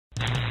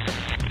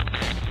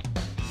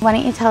Why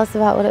don't you tell us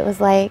about what it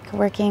was like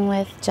working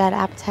with Judd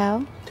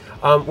Apatow?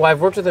 Well, I've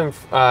worked with him.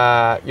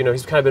 You know,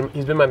 he's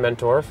been my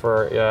mentor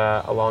for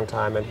a long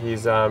time, and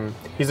he's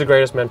the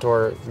greatest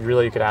mentor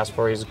really you could ask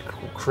for. He's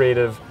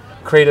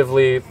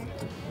creatively,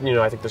 you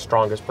know, I think the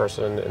strongest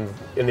person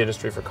in the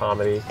industry for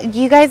comedy.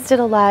 You guys did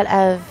a lot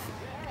of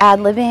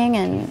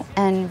ad-libbing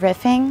and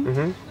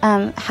riffing.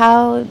 Mm-hmm.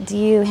 How do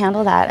you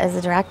handle that as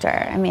a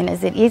director? I mean,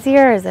 is it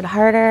easier? Is it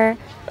harder?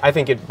 I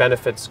think it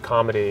benefits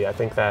comedy. I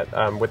think that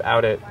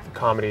without it,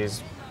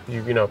 comedies,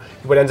 you know,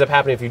 what ends up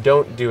happening if you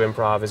don't do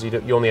improv is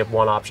you only have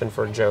one option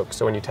for a joke.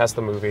 So when you test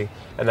the movie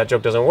and that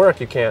joke doesn't work,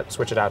 you can't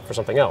switch it out for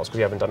something else because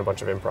you haven't done a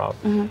bunch of improv.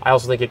 Mm-hmm. I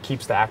also think it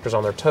keeps the actors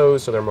on their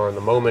toes, so they're more in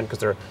the moment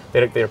because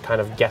they're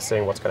kind of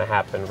guessing what's going to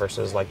happen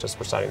versus like just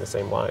reciting the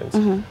same lines.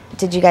 Mm-hmm.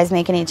 Did you guys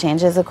make any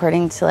changes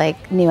according to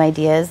like new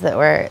ideas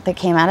that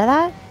came out of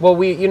that? Well,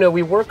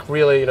 we work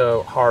really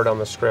hard on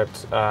the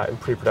script in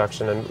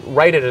pre-production and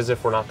write it as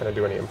if we're not going to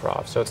do any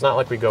improv. So it's not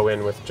like we go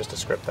in with just a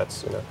script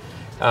that's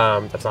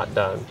that's not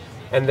done.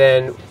 And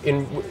then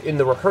in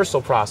the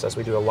rehearsal process,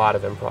 we do a lot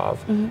of improv.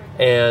 Mm-hmm.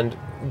 And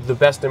the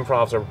best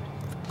improvs are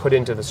put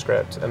into the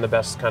script, and the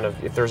best kind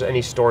of, if there's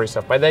any story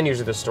stuff, by then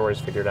usually the story's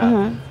figured out.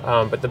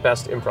 Mm-hmm. But the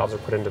best improvs are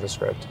put into the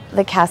script.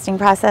 The casting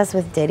process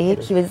with Diddy,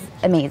 he was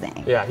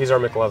amazing. Yeah, he's our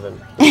McLovin.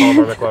 We call him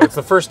our McLovin. It's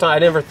the first time, I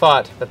never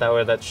thought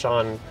that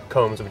Sean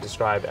Combs would be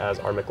described as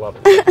our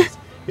McLovin.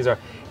 He's our,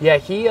 yeah,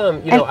 he,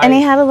 and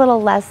he had a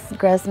little Les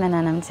Grossman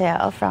in him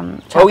too,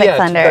 from Tropic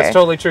Thunder. That's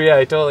totally true,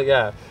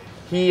 yeah.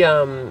 He,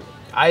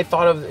 I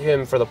thought of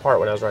him for the part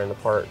when I was writing the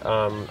part.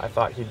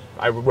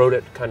 I wrote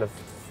it kind of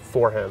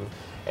for him.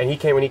 And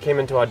when he came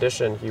into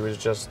audition, he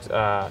was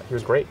he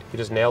was great. He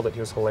just nailed it. He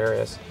was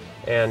hilarious.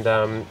 And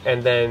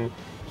then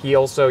he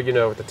also,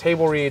 with the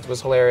table reads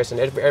was hilarious.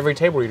 And every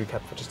table read he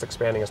kept just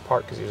expanding his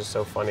part because he was just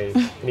so funny.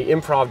 And he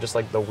improv just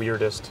like the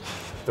weirdest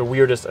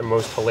and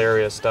most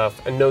hilarious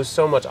stuff, and knows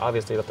so much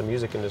obviously about the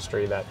music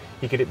industry that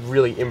he could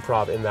really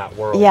improv in that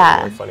world in a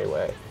really funny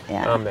way.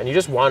 Yeah. And you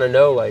just want to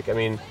know,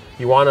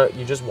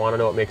 you just want to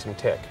know what makes him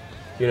tick.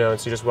 And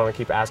so you just want to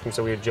keep asking.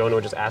 So Jonah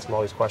would just ask him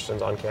all these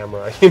questions on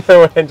camera,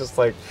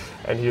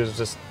 and he was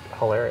just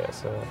hilarious.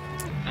 So.